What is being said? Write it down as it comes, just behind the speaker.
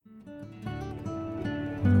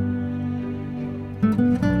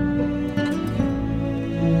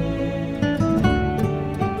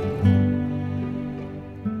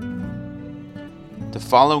The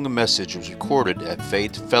following message was recorded at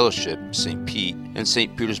Faith Fellowship St. Pete in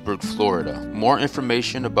St. Petersburg, Florida. More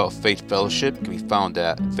information about Faith Fellowship can be found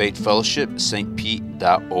at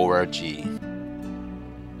faithfellowshipstpete.org.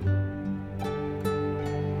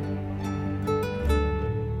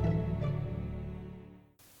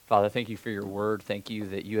 Father, thank you for your word. Thank you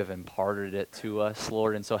that you have imparted it to us,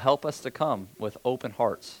 Lord. And so help us to come with open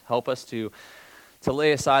hearts. Help us to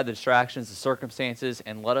lay aside the distractions, the circumstances,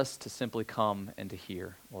 and let us to simply come and to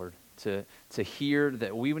hear, Lord. To hear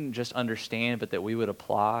that we wouldn't just understand, but that we would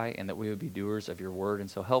apply and that we would be doers of your word.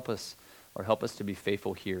 And so help us, Lord, help us to be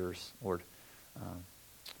faithful hearers, Lord.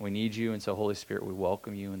 We need you, and so Holy Spirit, we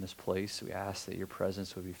welcome you in this place. We ask that your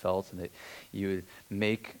presence would be felt and that you would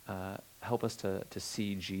help us to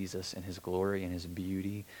see Jesus and his glory and his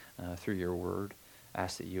beauty through your word.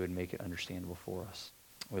 Ask that you would make it understandable for us.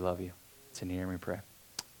 We love you. It's in your name we pray.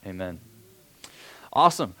 Amen.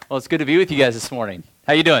 Awesome. Well, it's good to be with you guys this morning.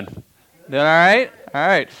 How you doing? Doing all right? All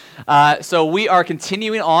right. So we are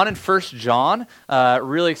continuing on in 1 John.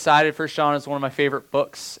 Really excited. 1 John is one of my favorite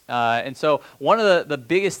books. And so one of the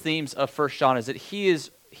biggest themes of 1 John is that he's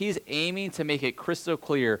aiming to make it crystal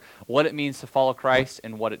clear what it means to follow Christ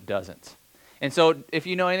and what it doesn't. And so if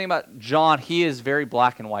you know anything about John, he is very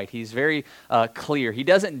black and white. He's very clear. He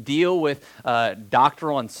doesn't deal with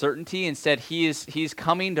doctrinal uncertainty. Instead, he's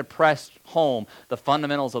coming to press home the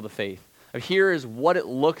fundamentals of the faith. Here is what it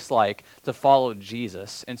looks like to follow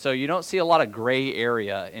Jesus. And so you don't see a lot of gray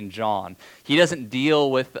area in John. He doesn't deal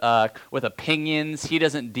with opinions. He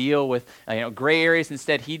doesn't deal with gray areas.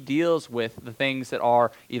 Instead, he deals with the things that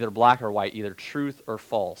are either black or white, either truth or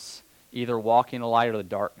false, either walking in the light or the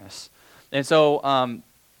darkness. And so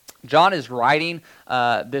John is writing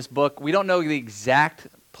this book. We don't know the exact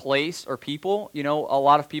place or people. You know, a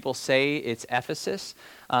lot of people say it's Ephesus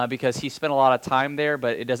because he spent a lot of time there,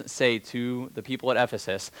 but it doesn't say to the people at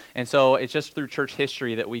Ephesus. And so it's just through church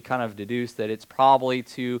history that we kind of deduce that it's probably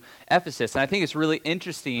to Ephesus. And I think it's really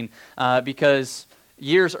interesting because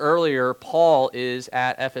years earlier, Paul is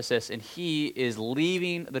at Ephesus and he is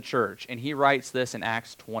leaving the church. And he writes this in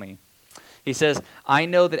Acts 20. He says, "I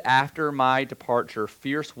know that after my departure,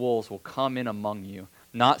 fierce wolves will come in among you,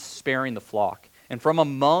 not sparing the flock. And from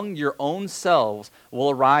among your own selves will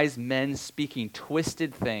arise men speaking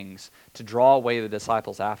twisted things to draw away the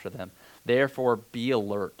disciples after them. Therefore be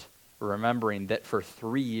alert, remembering that for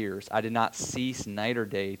 3 years I did not cease night or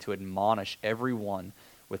day to admonish everyone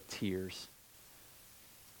with tears."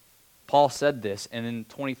 Paul said this, and in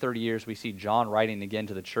 20, 30 years we see John writing again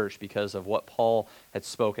to the church because of what Paul had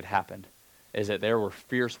spoke had happened, is that there were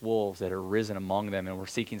fierce wolves that had risen among them and were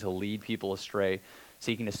seeking to lead people astray,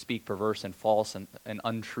 seeking to speak perverse and false and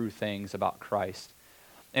untrue things about Christ.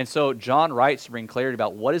 And so John writes to bring clarity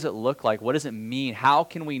about what does it look like, what does it mean, how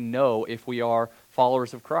can we know if we are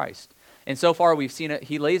followers of Christ? And so far we've seen it,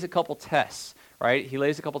 he lays a couple tests, right? He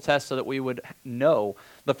lays a couple tests so that we would know.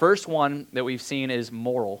 The first one that we've seen is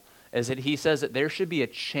moral, is that he says that there should be a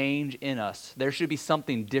change in us. There should be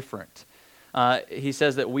something different. He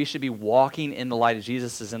says that we should be walking in the light as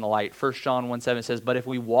Jesus is in the light. 1 John 1:7 says, "But if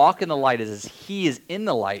we walk in the light as he is in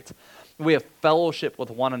the light, we have fellowship with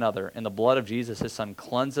one another, and the blood of Jesus, his son,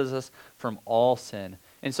 cleanses us from all sin."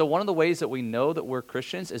 And so one of the ways that we know that we're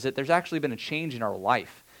Christians is that there's actually been a change in our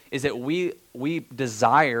life, is that we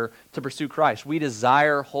desire to pursue Christ. We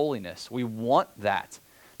desire holiness. We want that.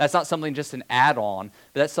 That's not something just an add-on,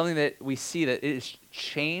 but that's something that we see that it has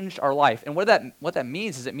changed our life. And what that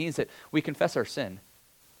means is it means that we confess our sin,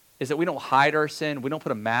 is that we don't hide our sin, we don't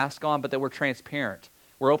put a mask on, but that we're transparent,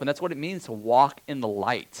 we're open. That's what it means to walk in the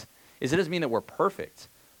light. It doesn't mean that we're perfect,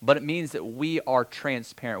 but it means that we are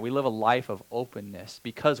transparent. We live a life of openness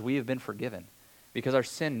because we have been forgiven, because our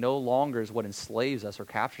sin no longer is what enslaves us or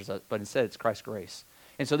captures us, but instead it's Christ's grace.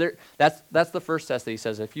 And so that's the first test that he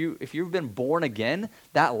says. If you've been born again,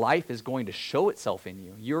 that life is going to show itself in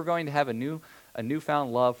you. You're going to have a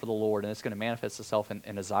newfound love for the Lord, and it's going to manifest itself in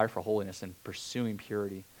a desire for holiness and pursuing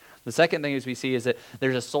purity. The second thing is we see is that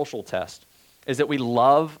there's a social test, is that we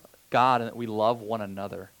love God and that we love one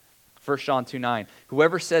another. 1 John 2:9,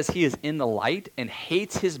 "Whoever says he is in the light and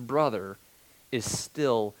hates his brother is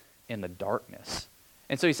still in the darkness."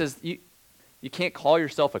 And so he says you can't call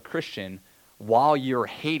yourself a Christian while you're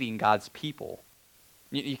hating God's people.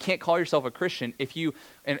 You can't call yourself a Christian if you,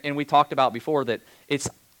 and we talked about before that it's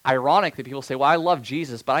ironic that people say, well, I love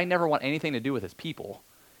Jesus, but I never want anything to do with his people.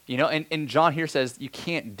 And John here says you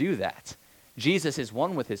can't do that. Jesus is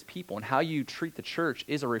one with his people, and how you treat the church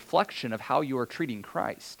is a reflection of how you are treating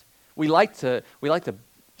Christ. We like to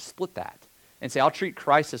split that and say, I'll treat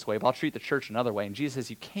Christ this way, but I'll treat the church another way. And Jesus says,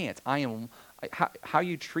 you can't. How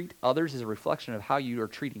you treat others is a reflection of how you are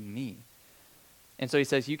treating me. And so he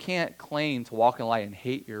says, you can't claim to walk in light and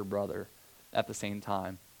hate your brother at the same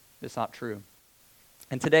time. It's not true.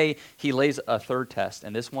 And today he lays a third test,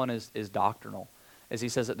 and this one is doctrinal, as he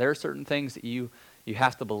says that there are certain things that you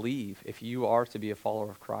have to believe if you are to be a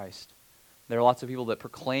follower of Christ. There are lots of people that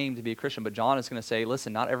proclaim to be a Christian, but John is going to say,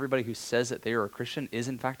 listen, not everybody who says that they are a Christian is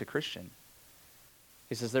in fact a Christian.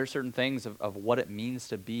 He says there are certain things of what it means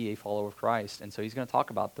to be a follower of Christ, and so he's going to talk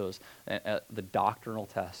about those, the doctrinal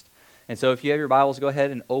test. And so if you have your Bibles, go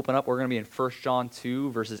ahead and open up. We're going to be in 1 John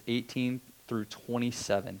 2, verses 18 through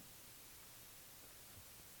 27.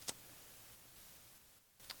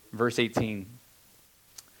 Verse 18.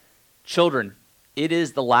 Children, it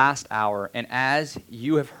is the last hour, and as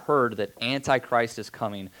you have heard that Antichrist is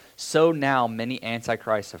coming, so now many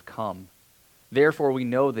Antichrists have come. Therefore we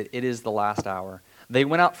know that it is the last hour. They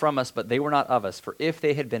went out from us, but they were not of us. For if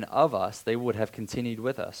they had been of us, they would have continued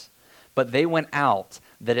with us. But they went out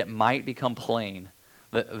that it might become plain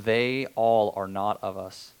that they all are not of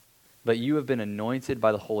us. But you have been anointed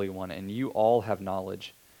by the Holy One, and you all have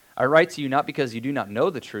knowledge. I write to you not because you do not know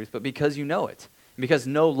the truth, but because you know it, and because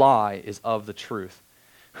no lie is of the truth.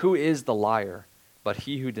 Who is the liar but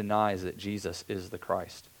he who denies that Jesus is the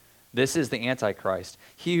Christ? This is the Antichrist,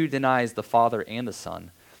 he who denies the Father and the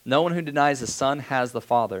Son. No one who denies the Son has the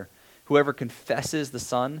Father. Whoever confesses the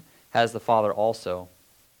Son has the Father also.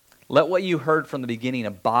 Let what you heard from the beginning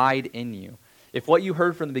abide in you. If what you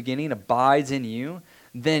heard from the beginning abides in you,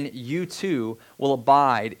 then you too will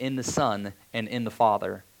abide in the Son and in the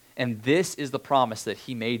Father. And this is the promise that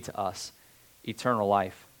he made to us, eternal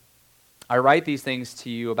life. I write these things to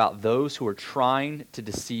you about those who are trying to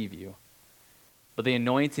deceive you. But the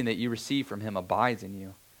anointing that you receive from him abides in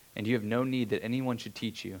you, and you have no need that anyone should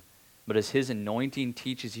teach you. But as his anointing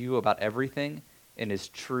teaches you about everything, and is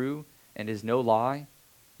true, and is no lie,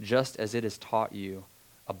 just as it has taught you,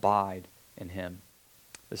 abide in him.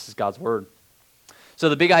 This is God's word. So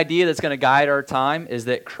the big idea that's going to guide our time is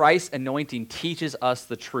that Christ's anointing teaches us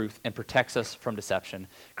the truth and protects us from deception.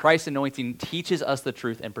 Christ's anointing teaches us the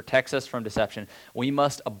truth and protects us from deception. We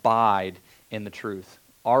must abide in the truth.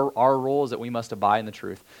 Our role is that we must abide in the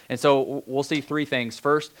truth. And so we'll see three things.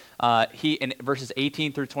 First, he in verses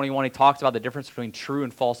 18 through 21, he talks about the difference between true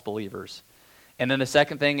and false believers. And then the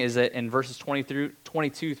second thing is that in verses 22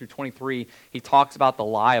 through 23, he talks about the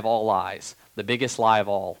lie of all lies, the biggest lie of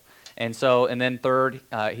all. And then third,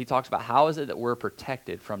 he talks about how is it that we're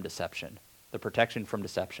protected from deception, the protection from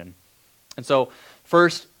deception. And so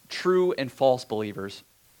first, true and false believers.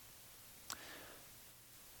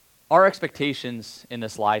 Our expectations in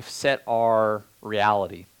this life set our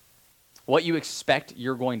reality. What you expect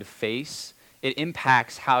you're going to face, it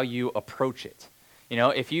impacts how you approach it. You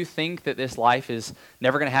know, if you think that this life is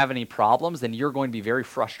never going to have any problems, then you're going to be very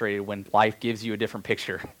frustrated when life gives you a different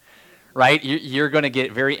picture, right? You're going to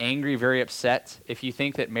get very angry, very upset. If you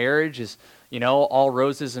think that marriage is, all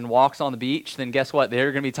roses and walks on the beach, then guess what? There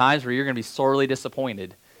are going to be times where you're going to be sorely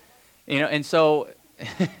disappointed. And so,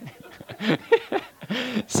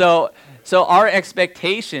 so our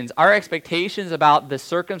expectations about the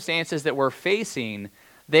circumstances that we're facing,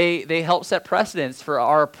 they help set precedents for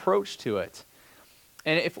our approach to it.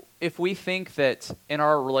 And if we think that in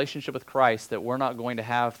our relationship with Christ that we're not going to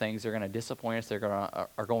have things that are going to disappoint us,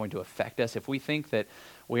 are going to affect us, if we think that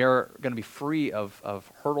we are going to be free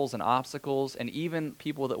of hurdles and obstacles, and even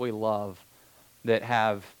people that we love that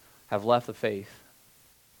have left the faith,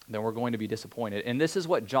 then we're going to be disappointed. And this is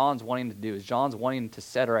what John's wanting to do, is John's wanting to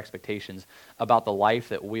set our expectations about the life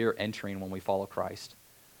that we're entering when we follow Christ.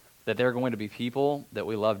 That there are going to be people that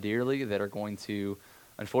we love dearly that are going to,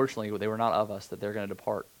 unfortunately, they were not of us, that they're going to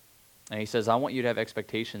depart. And he says, I want you to have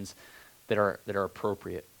expectations that are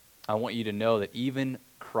appropriate. I want you to know that even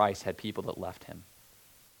Christ had people that left him.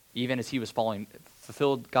 Even as he was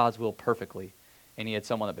fulfilled God's will perfectly, and he had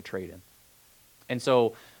someone that betrayed him. And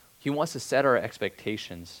so he wants to set our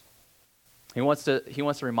expectations. He wants to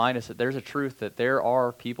remind us that there's a truth that there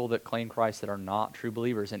are people that claim Christ that are not true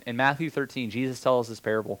believers. And in Matthew 13, Jesus tells us this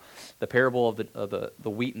parable, the parable of the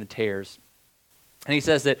wheat and the tares. And he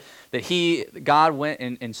says that God went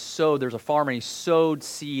and sowed, there's a farmer, and he sowed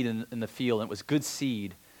seed in the field, and it was good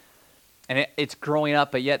seed. And it's growing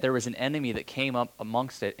up, but yet there was an enemy that came up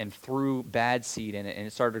amongst it and threw bad seed in it, and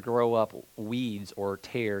it started to grow up weeds or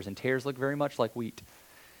tares, and tares look very much like wheat.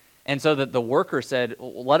 And so the worker said,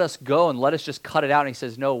 let us go and let us just cut it out. And he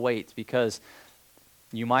says, no, wait, because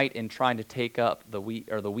you might, in trying to take up the wheat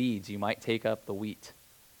or the weeds, you might take up the wheat.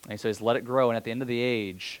 And he says, let it grow, and at the end of the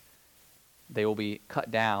age, they will be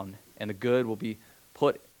cut down, and the good will be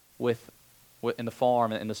put in the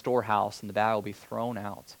farm, in the storehouse, and the bad will be thrown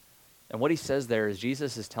out. And what he says there is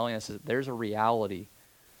Jesus is telling us that there's a reality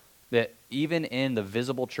that even in the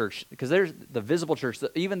visible church, because there's the visible church,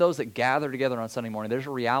 even those that gather together on Sunday morning, there's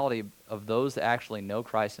a reality of those that actually know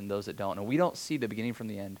Christ and those that don't. And we don't see the beginning from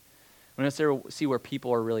the end. We don't see where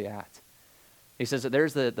people are really at. He says that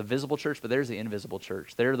there's the visible church, but there's the invisible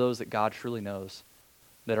church. There are those that God truly knows,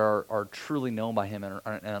 that are truly known by him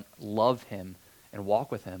and love him and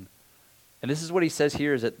walk with him. And this is what he says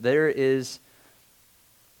here, is that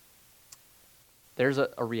there's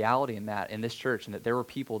a reality in that, in this church, and that there were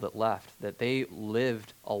people that left, that they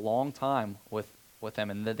lived a long time with them,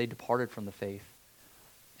 and that they departed from the faith.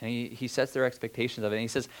 And he sets their expectations of it. And he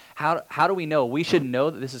says, how do we know? We should know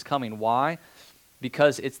that this is coming. Why?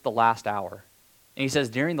 Because it's the last hour. And he says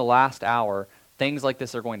during the last hour, things like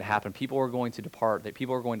this are going to happen. People are going to depart. That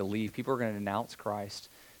people are going to leave. People are going to denounce Christ.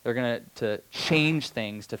 They're going to change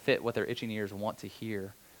things to fit what their itching ears want to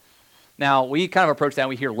hear. Now, we kind of approach that and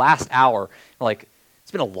we hear last hour. We're like,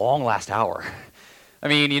 it's been a long last hour. I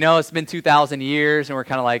mean, it's been 2,000 years, and we're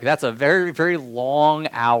kind of like, that's a very, very long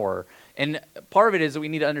hour. And part of it is that we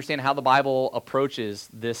need to understand how the Bible approaches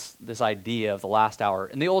this idea of the last hour.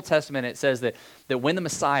 In the Old Testament, it says that when the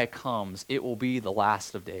Messiah comes, it will be the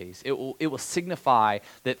last of days. It will signify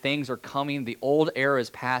that things are coming. The old era is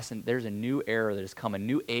past, and there's a new era that has come, a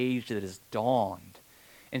new age that has dawned.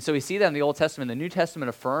 And so we see that in the Old Testament. The New Testament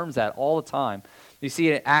affirms that all the time. You see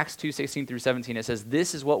it in Acts 2:16 through 17. It says,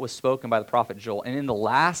 this is what was spoken by the prophet Joel. And in the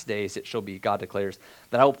last days it shall be, God declares,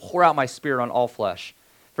 that I will pour out my spirit on all flesh.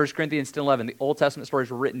 1 Corinthians 10:11, the Old Testament stories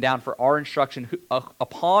were written down for our instruction,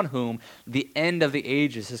 upon whom the end of the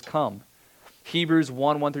ages has come. Hebrews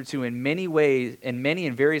 1 through 2, in many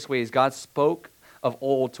and various ways, God spoke of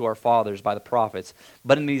old to our fathers by the prophets.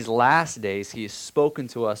 But in these last days, he has spoken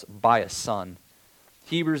to us by a Son.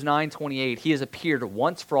 Hebrews 9:28, he has appeared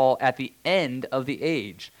once for all at the end of the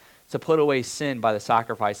age to put away sin by the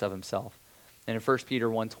sacrifice of himself. And in 1 Peter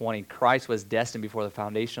 1:20, Christ was destined before the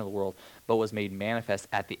foundation of the world, but was made manifest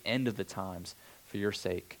at the end of the times for your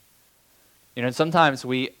sake. And sometimes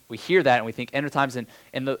we hear that and we think end of times, and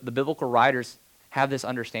the biblical writers have this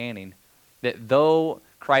understanding that though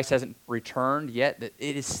Christ hasn't returned yet, that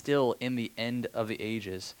it is still in the end of the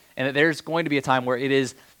ages. And that there's going to be a time where it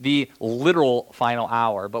is the literal final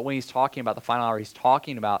hour. But when he's talking about the final hour, he's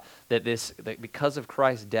talking about that because of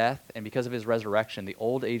Christ's death and because of his resurrection, the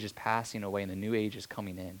old age is passing away and the new age is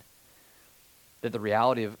coming in. That the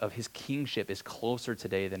reality of his kingship is closer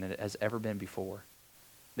today than it has ever been before.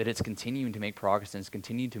 That it's continuing to make progress and it's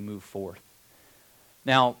continuing to move forth.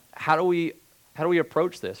 Now, how do we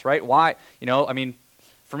approach this, right? Why?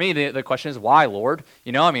 For me, the question is, why, Lord?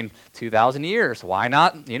 2,000 years. Why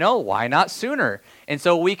not? Why not sooner? And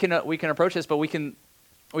so we can approach this, but we can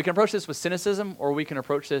approach this with cynicism, or we can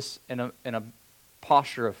approach this in a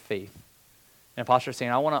posture of faith, in a posture of saying,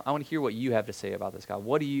 I want to hear what you have to say about this, God.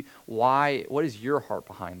 What is your heart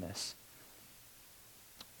behind this?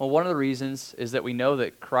 Well, one of the reasons is that we know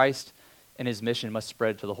that Christ and his mission must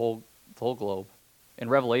spread to the whole globe. In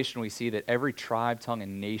Revelation, we see that every tribe, tongue,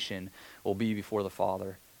 and nation will be before the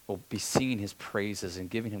Father, will be singing his praises and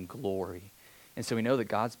giving him glory. And so we know that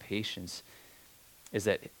God's patience is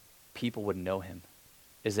that people would know him,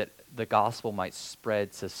 is that the gospel might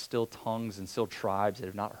spread to still tongues and still tribes that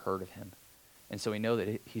have not heard of him. And so we know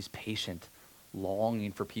that he's patient,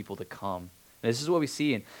 longing for people to come. And this is what we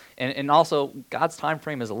see. And also, God's time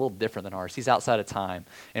frame is a little different than ours. He's outside of time.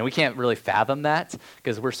 And we can't really fathom that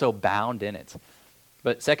because we're so bound in it.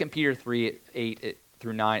 But 2 Peter 3:8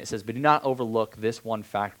 through 9, it says, but do not overlook this one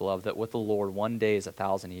fact, beloved, that with the Lord 1 day is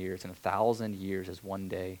 1,000 years, and 1,000 years is 1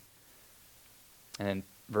 day. And then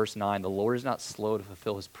verse 9, the Lord is not slow to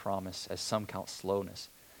fulfill his promise, as some count slowness,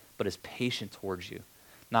 but is patient towards you,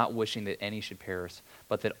 not wishing that any should perish,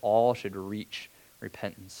 but that all should reach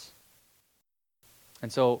repentance.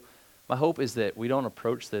 And so my hope is that we don't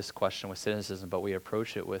approach this question with cynicism, but we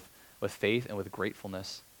approach it with faith and with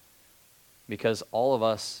gratefulness. Because all of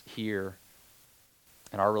us here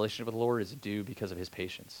and our relationship with the Lord is due because of his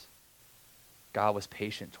patience. God was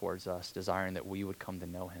patient towards us, desiring that we would come to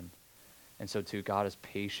know him. And so too, God is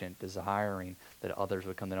patient, desiring that others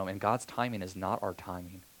would come to know him. And God's timing is not our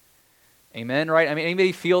timing. Amen, right?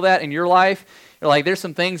 Anybody feel that in your life? You're like, there's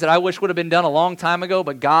some things that I wish would have been done a long time ago,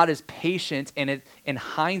 but God is patient, and in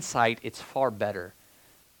hindsight, it's far better.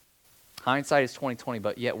 Hindsight is 20/20,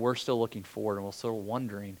 but yet we're still looking forward, and we're still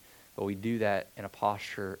wondering. But we do that in a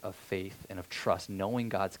posture of faith and of trust, knowing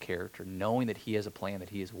God's character, knowing that he has a plan, that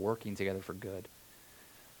he is working together for good.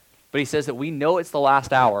 But he says that we know it's the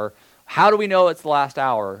last hour. How do we know it's the last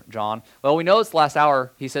hour, John? Well, we know it's the last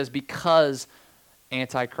hour, he says, because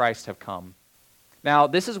Antichrist have come. Now,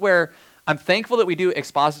 this is where I'm thankful that we do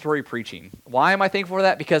expository preaching. Why am I thankful for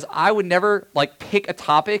that? Because I would never pick a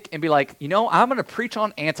topic and be like, I'm going to preach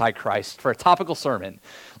on Antichrist for a topical sermon.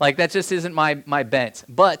 That just isn't my bent.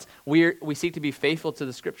 But we seek to be faithful to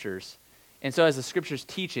the Scriptures. And so as the Scriptures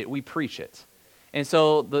teach it, we preach it. And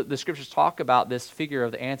so the Scriptures talk about this figure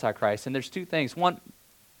of the Antichrist. And there's two things. One,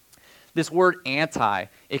 this word anti,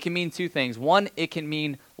 it can mean two things. One, it can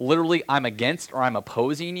mean literally I'm against or I'm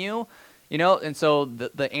opposing you. And so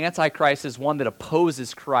the Antichrist is one that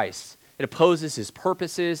opposes Christ. It opposes his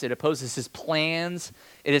purposes. It opposes his plans.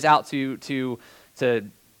 It is out to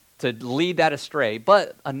lead that astray.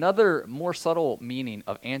 But another more subtle meaning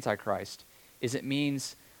of Antichrist is it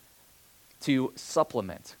means to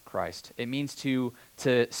supplement Christ. It means to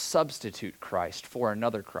substitute Christ for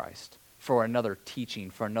another Christ, for another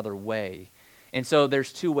teaching, for another way. And so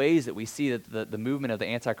there's two ways that we see that the movement of the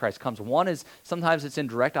Antichrist comes. One is sometimes it's in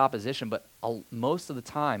direct opposition, but most of the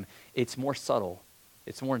time it's more subtle.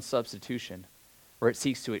 It's more in substitution, where it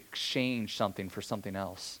seeks to exchange something for something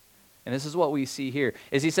else. And this is what we see here,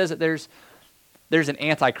 is he says that there's an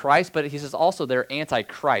Antichrist, but he says also they're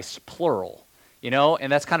Antichrists, plural.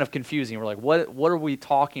 And that's kind of confusing. We're like, what are we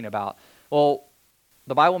talking about? Well,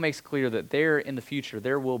 the Bible makes clear that in the future,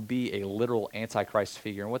 there will be a literal Antichrist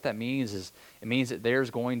figure. And what that means is, it means that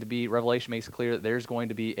Revelation makes it clear that there's going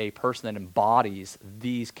to be a person that embodies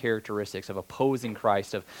these characteristics of opposing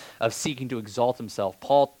Christ, of seeking to exalt himself.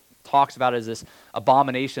 Paul talks about it as this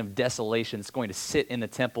abomination of desolation that's going to sit in the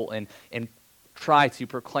temple and try to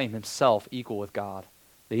proclaim himself equal with God.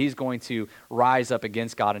 That he's going to rise up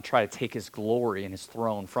against God and try to take his glory and his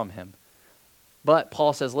throne from him. But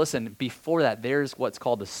Paul says, listen, before that, there's what's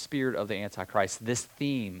called the spirit of the Antichrist, this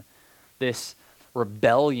theme, this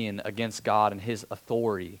rebellion against God and his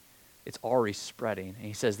authority. It's already spreading. And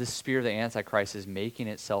he says this spirit of the Antichrist is making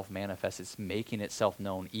itself manifest. It's making itself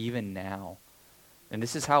known even now. And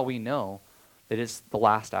this is how we know that it's the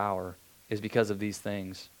last hour, is because of these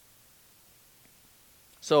things.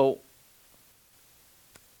 So,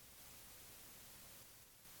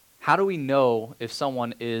 how do we know if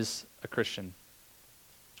someone is a Christian?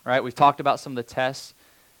 Right, we've talked about some of the tests,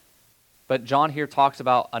 but John here talks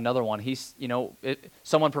about another one.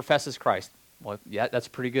 Someone professes Christ. Well, yeah, that's a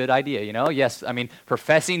pretty good idea, Yes,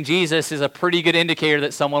 professing Jesus is a pretty good indicator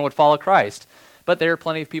that someone would follow Christ. But there are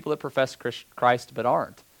plenty of people that profess Christ but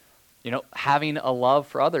aren't. Having a love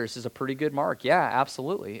for others is a pretty good mark. Yeah,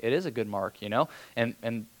 absolutely. It is a good mark, And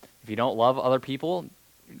if you don't love other people,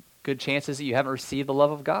 good chances that you haven't received the love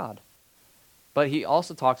of God. But he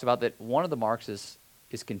also talks about that one of the marks is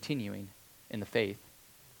continuing in the faith.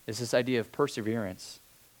 It's this idea of perseverance.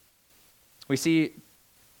 We see,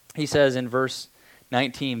 he says in verse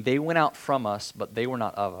 19, they went out from us, but they were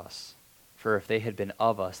not of us. For if they had been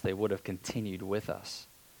of us, they would have continued with us.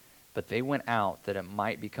 But they went out that it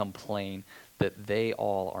might become plain that they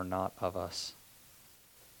all are not of us.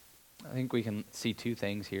 I think we can see two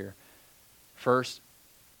things here. First,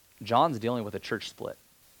 John's dealing with a church split.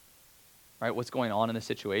 Right? What's going on in this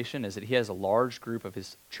situation is that he has a large group of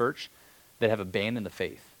his church that have abandoned the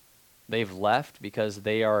faith. They've left because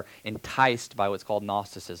they are enticed by what's called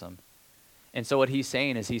Gnosticism. And so what he's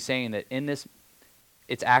saying that in this,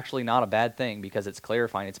 it's actually not a bad thing because it's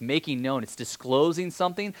clarifying. It's making known. It's disclosing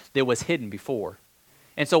something that was hidden before.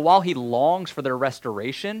 And so while he longs for their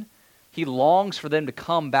restoration, he longs for them to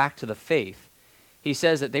come back to the faith. He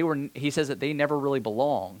says that they never really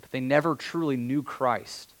belonged. They never truly knew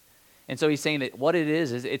Christ. And so he's saying that what it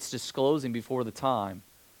is it's disclosing before the time.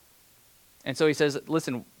 And so he says,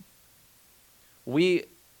 listen,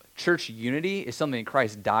 church unity is something that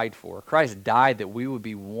Christ died for. Christ died that we would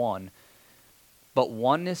be one. But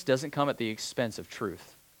oneness doesn't come at the expense of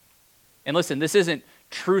truth. And listen, this isn't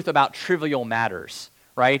truth about trivial matters,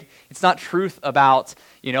 right? It's not truth about,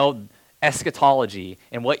 eschatology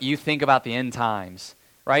and what you think about the end times,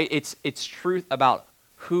 right? It's truth about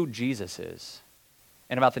who Jesus is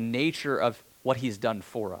and about the nature of what he's done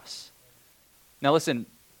for us. Now listen,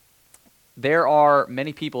 there are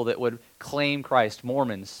many people that would claim Christ,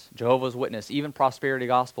 Mormons, Jehovah's Witnesses, even prosperity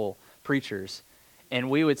gospel preachers, and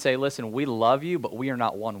we would say, listen, we love you, but we are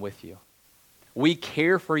not one with you. We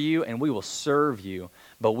care for you and we will serve you,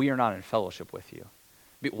 but we are not in fellowship with you.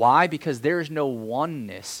 Why? Because there is no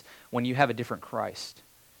oneness when you have a different Christ.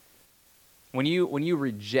 When you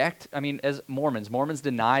reject, as Mormons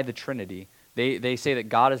deny the Trinity. They say that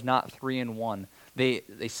God is not three in one. They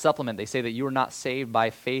supplement. They say that you are not saved by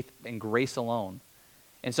faith and grace alone.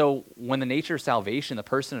 And so when the nature of salvation, the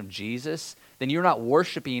person of Jesus, then you're not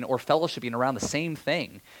worshiping or fellowshipping around the same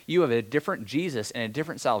thing. You have a different Jesus and a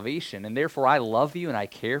different salvation, and therefore I love you and I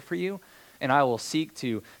care for you, and I will seek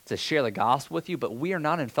to share the gospel with you, but we are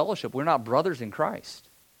not in fellowship. We're not brothers in Christ.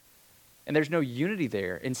 And there's no unity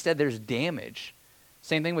there. Instead, there's damage.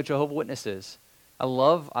 Same thing with Jehovah's Witnesses. I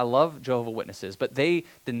love Jehovah's Witnesses, but they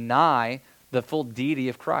deny the full deity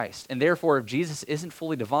of Christ. And therefore, if Jesus isn't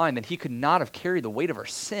fully divine, then he could not have carried the weight of our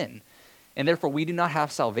sin. And therefore, we do not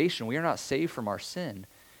have salvation. We are not saved from our sin.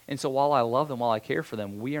 And so while I love them, while I care for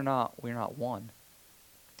them, we are not one.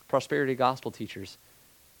 Prosperity gospel teachers.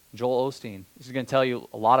 Joel Osteen, he's going to tell you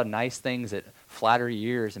a lot of nice things that flatter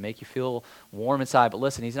your ears and make you feel warm inside. But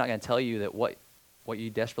listen, he's not going to tell you that what you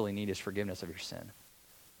desperately need is forgiveness of your sin.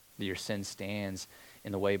 That your sin stands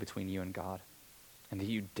in the way between you and God. And that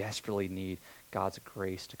you desperately need God's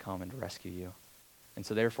grace to come and rescue you. And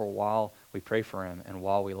so therefore, while we pray for him and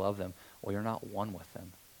while we love them, we are not one with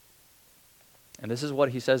them. And this is what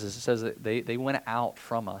he says. It says that they went out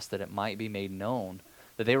from us that it might be made known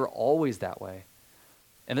that they were always that way.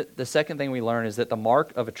 And the second thing we learn is that the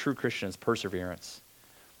mark of a true Christian is perseverance.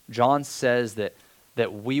 John says that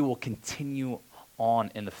we will continue on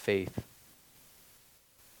in the faith.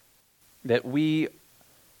 That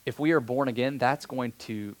if we are born again, that's going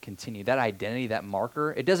to continue. That identity, that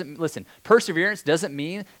marker, perseverance doesn't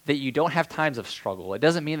mean that you don't have times of struggle. It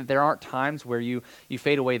doesn't mean that there aren't times where you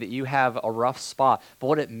fade away, that you have a rough spot. But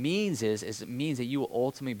what it means is it means that you will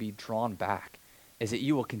ultimately be drawn back, is that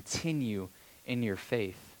you will continue in your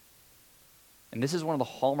faith. And this is one of the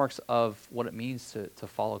hallmarks of what it means to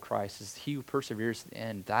follow Christ, is he who perseveres to the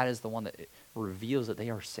end. That is the one that reveals that they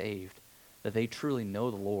are saved, that they truly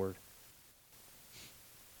know the Lord.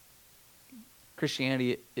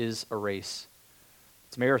 Christianity is a race.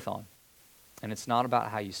 It's a marathon. And it's not about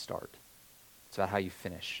how you start. It's about how you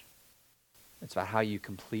finish. It's about how you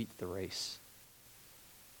complete the race.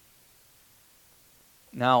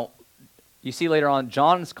 Now, you see later on,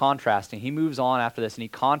 John is contrasting. He moves on after this, and he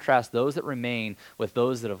contrasts those that remain with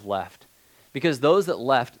those that have left. Because those that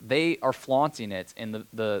left, they are flaunting it in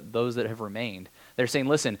those that have remained. They're saying,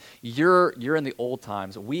 listen, you're in the old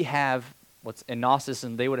times. We have what's in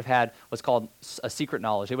Gnosticism, they would have had what's called a secret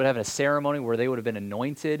knowledge. They would have a ceremony where they would have been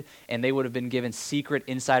anointed, and they would have been given secret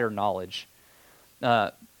insider knowledge.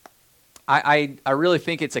 I really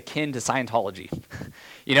think it's akin to Scientology.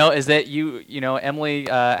 Is that Emily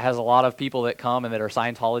has a lot of people that come and that are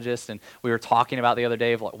Scientologists, and we were talking about the other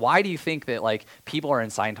day of why do you think that people are in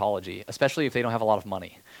Scientology, especially if they don't have a lot of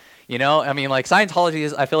money?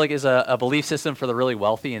 Scientology I feel like is a belief system for the really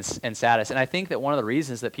wealthy and status. And I think that one of the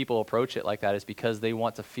reasons that people approach it like that is because they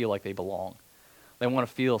want to feel like they belong. They want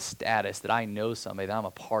to feel status, that I know somebody, that I'm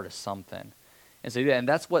a part of something. And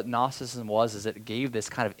that's what Gnosticism was, is it gave this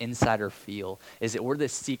kind of insider feel, is that we're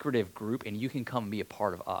this secretive group and you can come and be a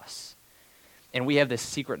part of us. And we have this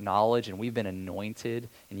secret knowledge and we've been anointed,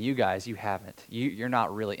 and you guys, you haven't. You're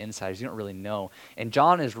not really insiders. You don't really know. And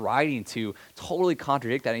John is writing to totally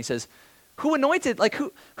contradict that. And he says, who anointed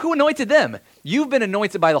them? You've been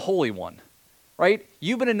anointed by the Holy One, right?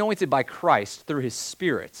 You've been anointed by Christ through his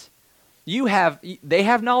Spirit. They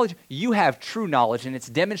have knowledge, you have true knowledge, and it's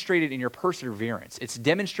demonstrated in your perseverance. It's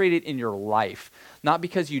demonstrated in your life, not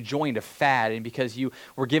because you joined a fad and because you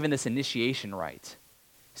were given this initiation rite.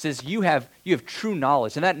 It says you have true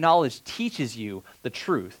knowledge, and that knowledge teaches you the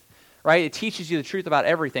truth, right? It teaches you the truth about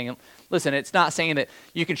everything. And listen, it's not saying that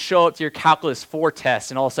you can show up to your Calculus 4 test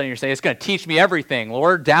and all of a sudden you're saying, it's going to teach me everything,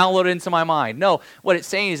 Lord, download it into my mind. No, what it's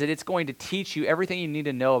saying is that it's going to teach you everything you need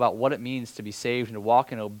to know about what it means to be saved and to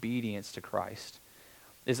walk in obedience to Christ.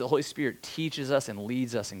 Is the Holy Spirit teaches us and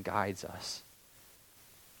leads us and guides us.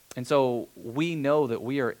 And so we know that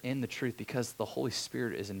we are in the truth because the Holy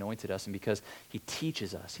Spirit has anointed us and because he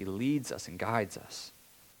teaches us, he leads us and guides us.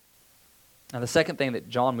 Now the second thing that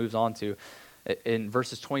John moves on to in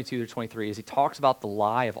verses 22 to 23 is he talks about the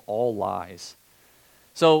lie of all lies.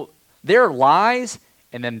 So there are lies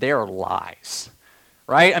and then there are lies,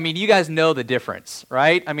 right? You guys know the difference,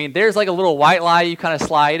 right? There's like a little white lie you kind of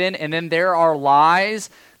slide in, and then there are lies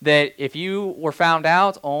that if you were found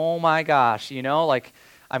out, oh my gosh,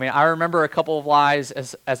 I remember a couple of lies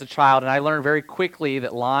as a child, and I learned very quickly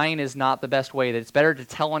that lying is not the best way, that it's better to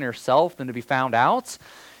tell on yourself than to be found out.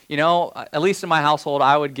 At least in my household,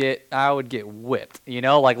 I would get whipped,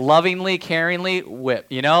 lovingly, caringly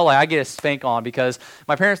whipped, I get a spank on because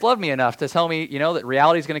my parents loved me enough to tell me, that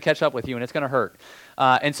reality is going to catch up with you and it's going to hurt.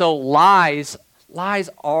 And so lies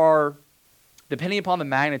are, depending upon the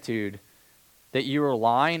magnitude that you are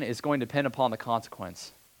lying, is going to depend upon the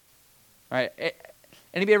consequence, right?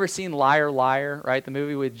 Anybody ever seen Liar, Liar, right? The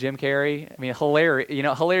movie with Jim Carrey? I mean,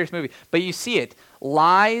 hilarious movie. But you see it.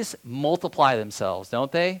 Lies multiply themselves,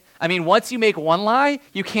 don't they? I mean, once you make one lie,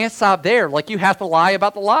 you can't stop there. Like, you have to lie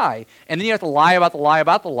about the lie. And then you have to lie about the lie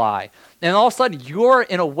about the lie. And all of a sudden, you're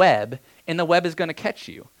in a web, and the web is going to catch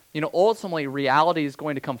you. Ultimately, reality is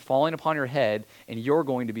going to come falling upon your head, and you're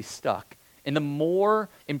going to be stuck. And the more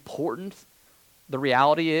important the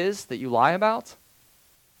reality is that you lie about,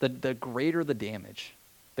 the greater the damage,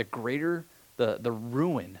 the greater the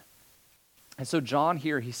ruin. And so John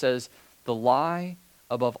here, he says, the lie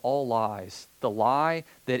above all lies, the lie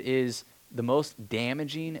that is the most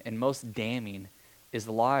damaging and most damning is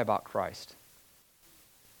the lie about Christ.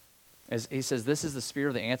 As he says, this is the spirit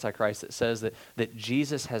of the Antichrist that says that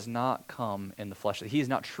Jesus has not come in the flesh, that he is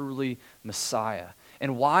not truly Messiah.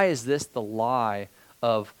 And why is this the lie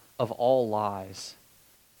of all lies?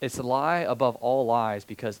 It's the lie above all lies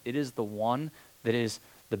because it is the one that is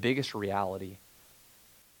the biggest reality.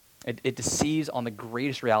 It deceives on the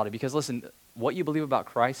greatest reality because, listen, what you believe about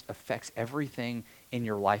Christ affects everything in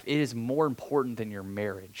your life. It is more important than your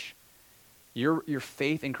marriage. Your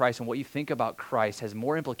faith in Christ and what you think about Christ has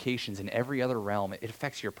more implications in every other realm. It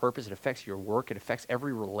affects your purpose. It affects your work. It affects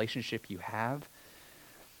every relationship you have.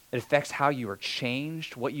 It affects how you are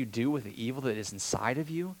changed, what you do with the evil that is inside of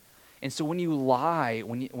you. And so when you lie,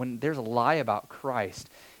 when there's a lie about Christ,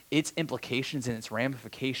 its implications and its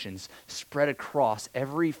ramifications spread across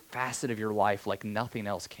every facet of your life like nothing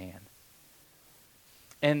else can.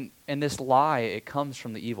 And this lie, it comes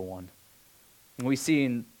from the evil one. And we see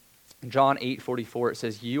in John 8:44, it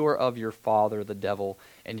says, "You are of your father, the devil,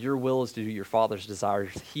 and your will is to do your father's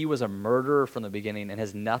desires. He was a murderer from the beginning and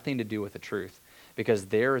has nothing to do with the truth, because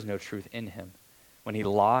there is no truth in him. When he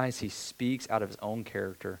lies, he speaks out of his own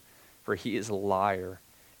character, for he is a liar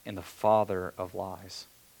and the father of lies."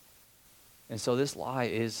 And so this lie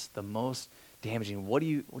is the most damaging. What do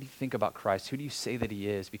you think about Christ? Who do you say that he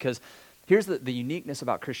is? Because here's the uniqueness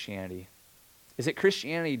about Christianity, is that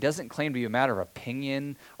Christianity doesn't claim to be a matter of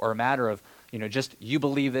opinion or a matter of, just you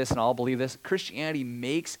believe this and I'll believe this. Christianity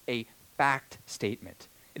makes a fact statement.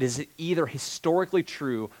 It is either historically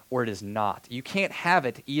true or it is not. You can't have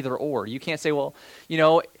it either or. You can't say, well,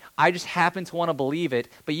 I just happen to want to believe it,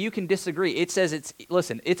 but you can disagree. It says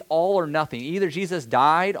it's all or nothing. Either Jesus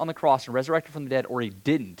died on the cross and resurrected from the dead or he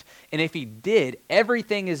didn't. And if he did,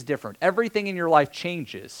 everything is different. Everything in your life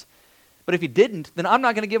changes. But if he didn't, then I'm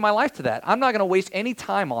not going to give my life to that. I'm not going to waste any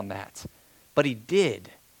time on that. But he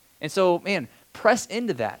did. And so, man, press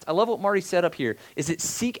into that. I love what Marty said up here, is that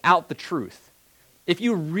seek out the truth. If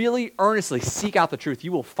you really earnestly seek out the truth,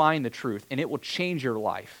 you will find the truth, and it will change your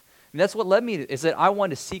life. And that's what led me to, is that I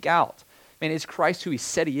wanted to seek out, man, is Christ who he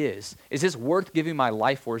said he is? Is this worth giving my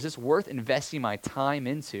life for? Is this worth investing my time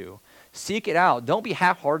into? Seek it out. Don't be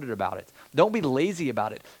half-hearted about it. Don't be lazy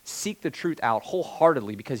about it. Seek the truth out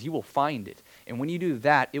wholeheartedly because you will find it. And when you do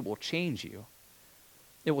that, it will change you.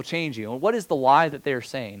 It will change you. And what is the lie that they're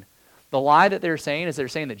saying? The lie that they're saying is they're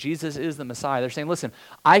saying that Jesus is the Messiah. They're saying, listen,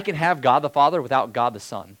 I can have God the Father without God the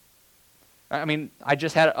Son. I mean, I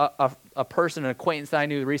just had a person, an acquaintance that I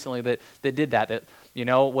knew recently that did that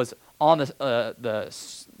was on the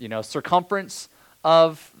circumference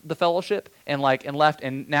of the fellowship and left,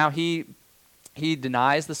 and now he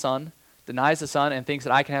denies the Son and thinks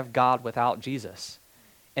that I can have God without Jesus.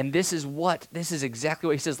 And this is exactly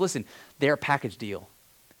what he says. Listen, they're a package deal.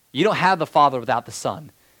 You don't have the Father without the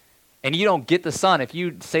Son. And you don't get the Son if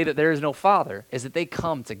you say that there is no Father, is that they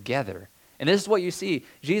come together. And this is what you see.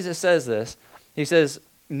 Jesus says this. He says,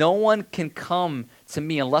 no one can come to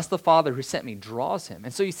me unless the Father who sent me draws him.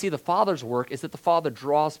 And so you see the Father's work is that the Father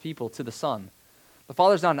draws people to the Son. The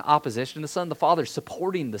Father's not in opposition to the Son. The Father's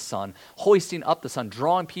supporting the Son, hoisting up the Son,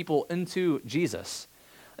 drawing people into Jesus.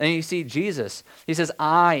 And you see Jesus, he says,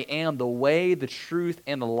 I am the way, the truth,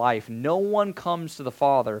 and the life. No one comes to the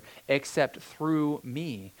Father except through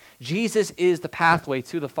me. Jesus is the pathway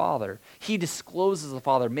to the Father. He discloses the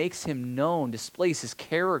Father, makes him known, displays his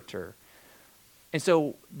character. And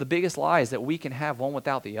so the biggest lie is that we can have one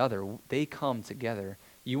without the other. They come together.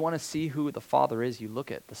 You want to see who the Father is, you look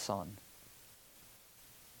at the Son.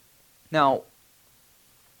 Now,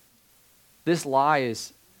 this lie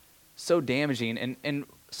is so damaging, and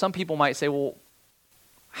some people might say, well,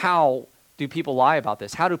 how do people lie about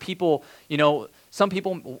this? How do people,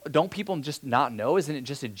 don't people just not know? Isn't it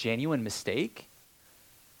just a genuine mistake?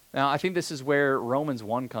 Now, I think this is where Romans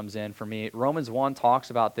 1 comes in for me. Romans 1 talks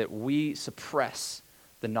about that we suppress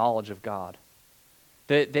the knowledge of God.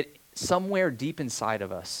 That somewhere deep inside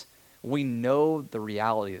of us, we know the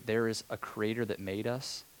reality that there is a creator that made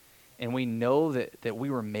us, and we know that we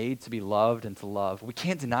were made to be loved and to love. We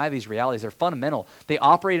can't deny these realities. They're fundamental. They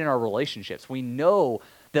operate in our relationships. We know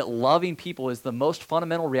that loving people is the most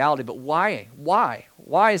fundamental reality, but why?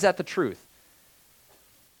 Why is that the truth?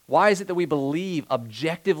 Why is it that we believe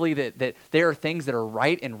objectively that there are things that are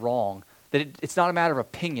right and wrong, that it's not a matter of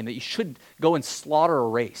opinion, that you should go and slaughter a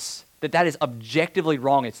race, that is objectively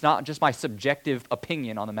wrong? It's not just my subjective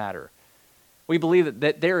opinion on the matter. We believe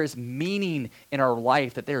that there is meaning in our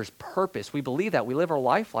life, that there is purpose. We believe that. We live our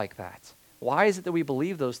life like that. Why is it that we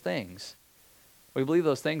believe those things? We believe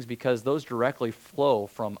those things because those directly flow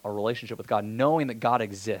from a relationship with God, knowing that God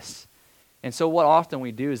exists. And so what often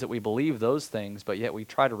we do is that we believe those things, but yet we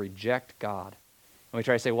try to reject God. And we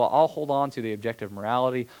try to say, well, I'll hold on to the objective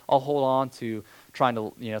morality. I'll hold on to trying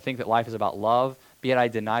to think that life is about love, but yet I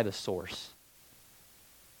deny the source.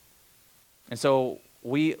 And so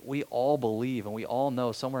we all believe and we all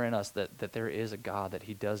know somewhere in us that there is a God, that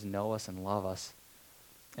he does know us and love us,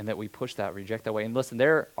 and that we push that, reject that way. And listen,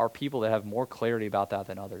 there are people that have more clarity about that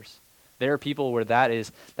than others. There are people where that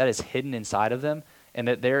is hidden inside of them, and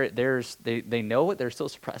that they know it, they're still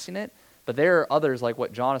suppressing it. But there are others, like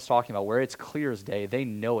what John is talking about, where it's clear as day. They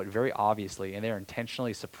know it very obviously, and they're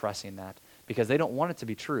intentionally suppressing that because they don't want it to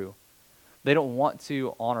be true. They don't want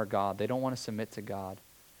to honor God. They don't want to submit to God.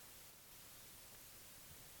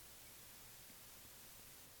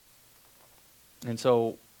 And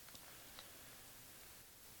so,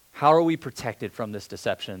 how are we protected from this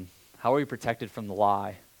deception? How are we protected from the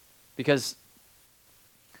lie? Because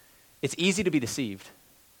it's easy to be deceived.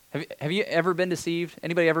 Have you ever been deceived?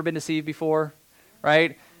 Anybody ever been deceived before?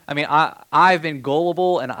 Right? I mean, I've been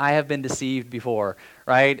gullible and I have been deceived before,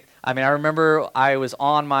 right? I mean, I remember I was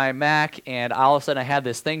on my Mac and all of a sudden I had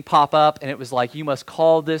this thing pop up and it was like, you must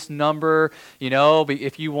call this number,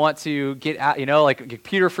 if you want to get out, like a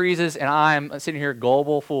computer freezes and I'm sitting here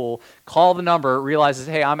gullible fool, call the number, realizes,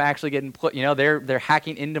 hey, I'm actually getting put, they're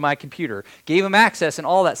hacking into my computer, gave them access and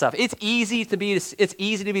all that stuff. It's easy to be,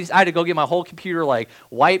 I had to go get my whole computer like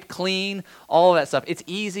wiped clean, all of that stuff. It's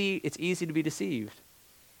easy to be deceived.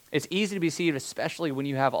 It's easy to be deceived, especially when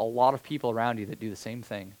you have a lot of people around you that do the same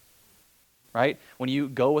thing, right? When you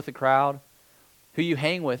go with the crowd, who you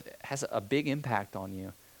hang with has a big impact on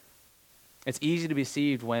you. It's easy to be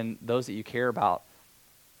deceived when those that you care about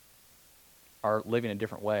are living a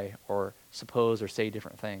different way or suppose or say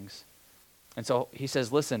different things. And so he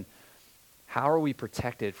says, listen, how are we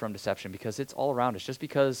protected from deception? Because it's all around us. Just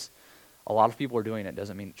because a lot of people are doing it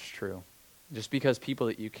doesn't mean it's true. Just because people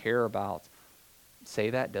that you care about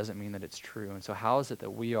say that doesn't mean that it's true. And so how is it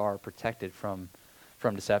that we are protected from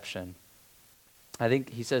deception? I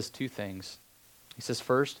think he says two things. He says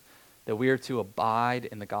first, that we are to abide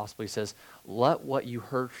in the gospel. He says, let what you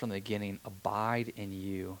heard from the beginning abide in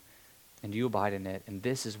you, and you abide in it, and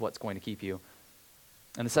this is what's going to keep you.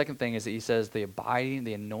 And the second thing is that he says the abiding,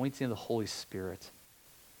 the anointing of the Holy Spirit.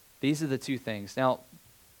 These are the two things. Now,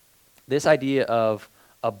 this idea of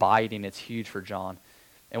abiding, it's huge for John.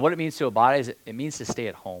 And what it means to abide is it means to stay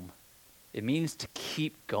at home. It means to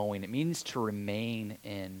keep going. It means to remain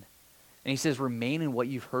in. And he says, remain in what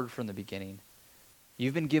you've heard from the beginning.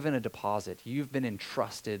 You've been given a deposit. You've been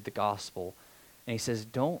entrusted the gospel. And he says,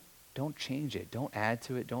 don't change it. Don't add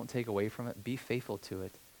to it. Don't take away from it. Be faithful to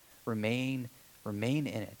it. Remain in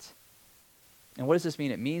it. And what does this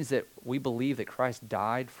mean? It means that we believe that Christ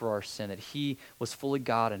died for our sin, that he was fully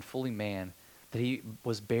God and fully man, that he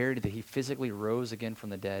was buried, that he physically rose again from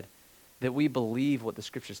the dead, that we believe what the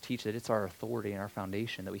scriptures teach, that it's our authority and our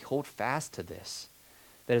foundation, that we hold fast to this,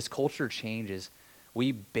 that as culture changes,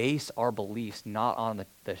 we base our beliefs not on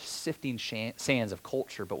the sifting sands of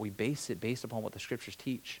culture, but we base it based upon what the scriptures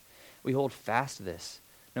teach. We hold fast to this,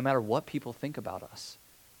 no matter what people think about us,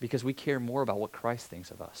 because we care more about what Christ thinks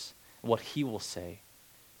of us, what he will say.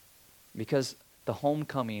 Because the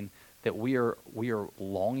homecoming that we are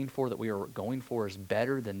longing for, that we are going for, is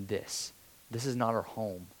better than this. This is not our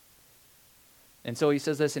home. And so he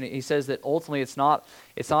says this, and he says that ultimately it's not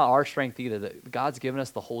our strength either. That God's given us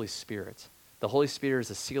the Holy Spirit. The Holy Spirit is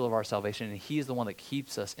the seal of our salvation, and he is the one that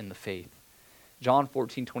keeps us in the faith. John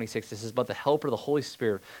 14:26, it says, but the Helper, the Holy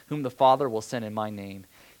Spirit, whom the Father will send in my name,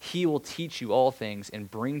 he will teach you all things and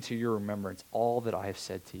bring to your remembrance all that I have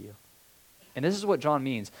said to you. And this is what John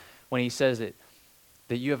means when he says that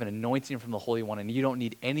you have an anointing from the Holy One and you don't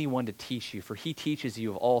need anyone to teach you, for he teaches you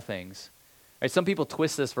of all things. Right? Some people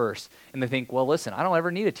twist this verse and they think, well, listen, I don't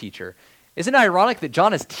ever need a teacher. Isn't it ironic that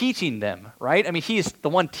John is teaching them, right? I mean, he's the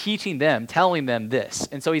one teaching them, telling them this.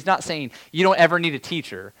 And so he's not saying you don't ever need a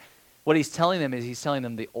teacher. What he's telling them is he's telling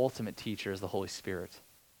them the ultimate teacher is the Holy Spirit.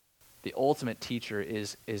 The ultimate teacher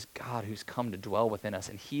is God, who's come to dwell within us,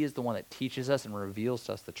 and he is the one that teaches us and reveals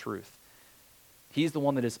to us the truth. He's the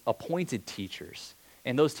one that has appointed teachers,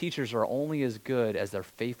 and those teachers are only as good as their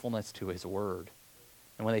faithfulness to his word.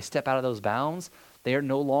 And when they step out of those bounds, they are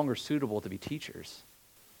no longer suitable to be teachers.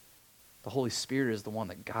 The Holy Spirit is the one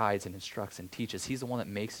that guides and instructs and teaches. He's the one that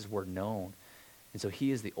makes his word known. And so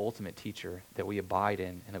he is the ultimate teacher that we abide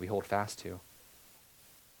in and that we hold fast to.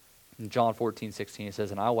 In John 14:16, it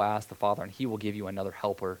says, "And I will ask the Father, and he will give you another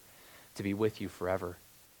helper to be with you forever."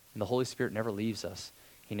 And the Holy Spirit never leaves us.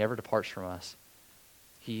 He never departs from us.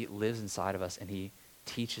 He lives inside of us, and he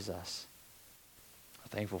teaches us. I'm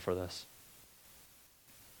thankful for this.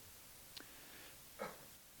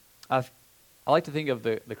 I like to think of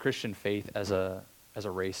the Christian faith as a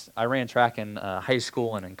race. I ran track in high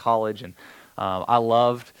school and in college, and I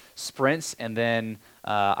loved sprints, and then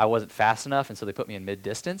I wasn't fast enough, and so they put me in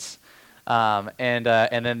mid-distance. And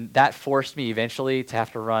then that forced me eventually to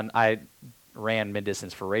have to run. I ran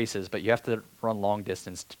mid-distance for races, but you have to run long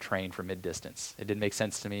distance to train for mid-distance. It didn't make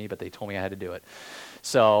sense to me, but they told me I had to do it.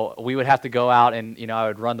 So we would have to go out, and I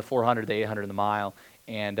would run the 400, the 800, and the mile.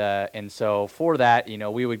 And so for that,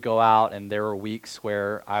 we would go out, and there were weeks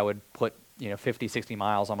where I would put 50, 60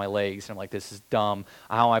 miles on my legs. And I'm like, this is dumb.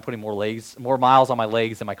 How am I putting more miles on my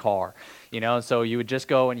legs than my car? And so you would just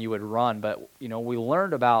go and you would run. But,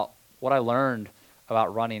 what I learned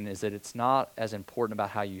about running is that it's not as important about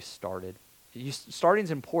how you started. Starting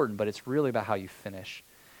is important, but it's really about how you finish.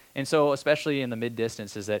 And so especially in the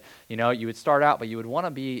mid-distance is that, you would start out, but you would want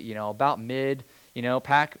to be, about mid,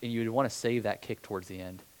 pack, and you would want to save that kick towards the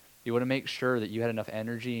end. You want to make sure that you had enough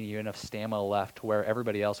energy and you had enough stamina left to where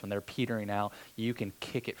everybody else, when they're petering out, you can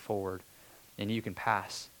kick it forward and you can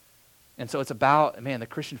pass. And so it's about, the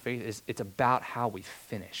Christian faith it's about how we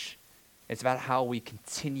finish. It's about how we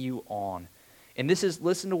continue on. And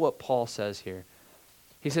listen to what Paul says here.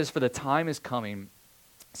 He says, "For the time is coming,"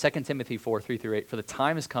 2 Timothy 4:3-8, "For the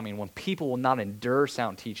time is coming when people will not endure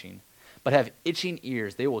sound teaching, but have itching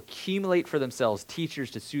ears. They will accumulate for themselves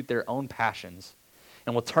teachers to suit their own passions,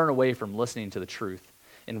 and will turn away from listening to the truth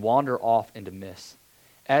and wander off into myths.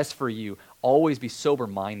 As for you, always be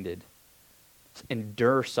sober-minded,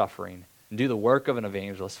 endure suffering, and do the work of an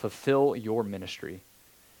evangelist, fulfill your ministry.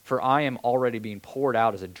 For I am already being poured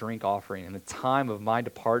out as a drink offering, and the time of my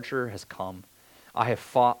departure has come. I have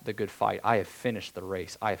fought the good fight. I have finished the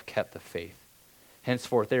race. I have kept the faith.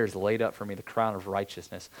 Henceforth there is laid up for me the crown of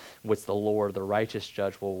righteousness, which the Lord, the righteous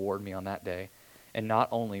judge, will award me on that day. And not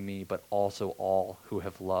only me, but also all who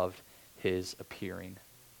have loved his appearing."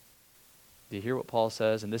 Do you hear what Paul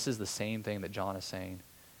says? And this is the same thing that John is saying,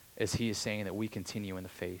 as he is saying that we continue in the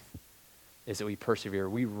faith, is that we persevere.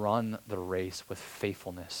 We run the race with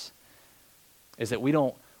faithfulness. Is that we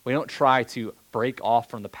don't try to break off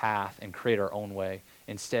from the path and create our own way.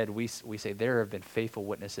 Instead, we say there have been faithful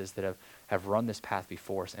witnesses that have run this path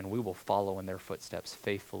before us, and we will follow in their footsteps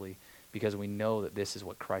faithfully because we know that this is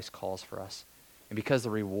what Christ calls for us. And because the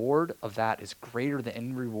reward of that is greater than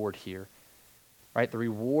any reward here, right? The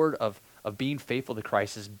reward of being faithful to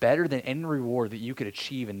Christ is better than any reward that you could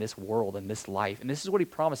achieve in this world, in this life. And this is what he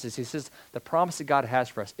promises. He says the promise that God has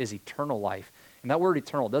for us is eternal life. And that word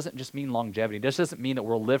eternal doesn't just mean longevity. It just doesn't mean that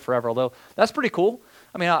we'll live forever, although that's pretty cool.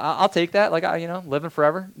 I'll take that. Living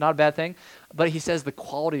forever, not a bad thing. But he says the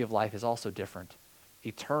quality of life is also different.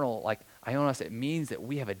 Eternal, it means that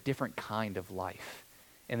we have a different kind of life.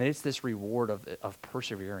 And that it's this reward of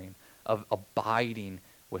persevering, of abiding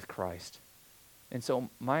with Christ. And so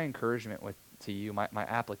my encouragement to you, my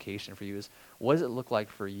application for you is, what does it look like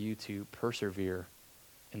for you to persevere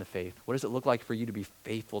in the faith? What does it look like for you to be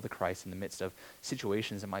faithful to Christ in the midst of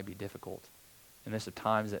situations that might be difficult? In the midst of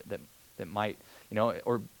times that might,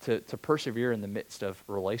 or to persevere in the midst of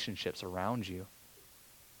relationships around you.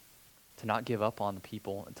 To not give up on the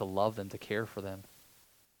people and to love them, to care for them.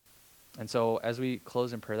 And so as we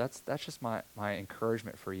close in prayer, that's just my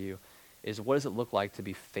encouragement for you, is what does it look like to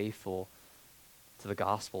be faithful to the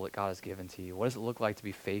gospel that God has given to you? What does it look like to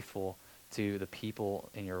be faithful to the people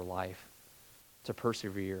in your life? To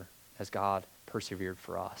persevere as God persevered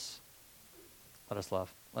for us. Let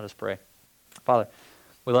us pray. Father,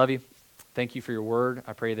 we love you. Thank you for your word.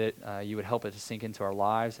 I pray that you would help it to sink into our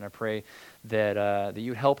lives, and I pray that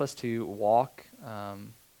you would help us to walk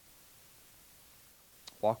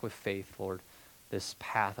with faith, Lord, this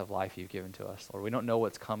path of life you've given to us. Lord, we don't know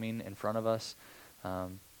what's coming in front of us,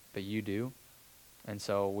 but you do. And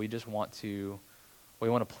so we want to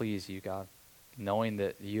please you, God, knowing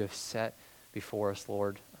that you have set before us,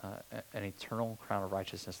 Lord, an eternal crown of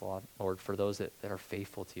righteousness, Lord, for those that are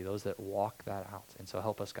faithful to you, those that walk that out. And so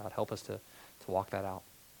help us, God. Help us to walk that out.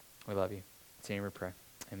 We love you. It's in your name we pray.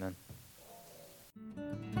 Amen.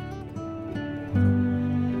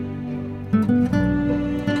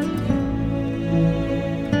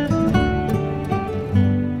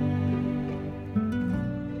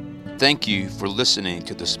 Thank you for listening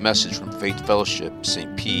to this message from Faith Fellowship,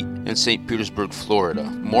 St. Pete in St. Petersburg, Florida.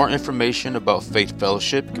 More information about Faith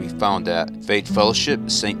Fellowship can be found at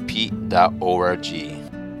faithfellowshipstpete.org.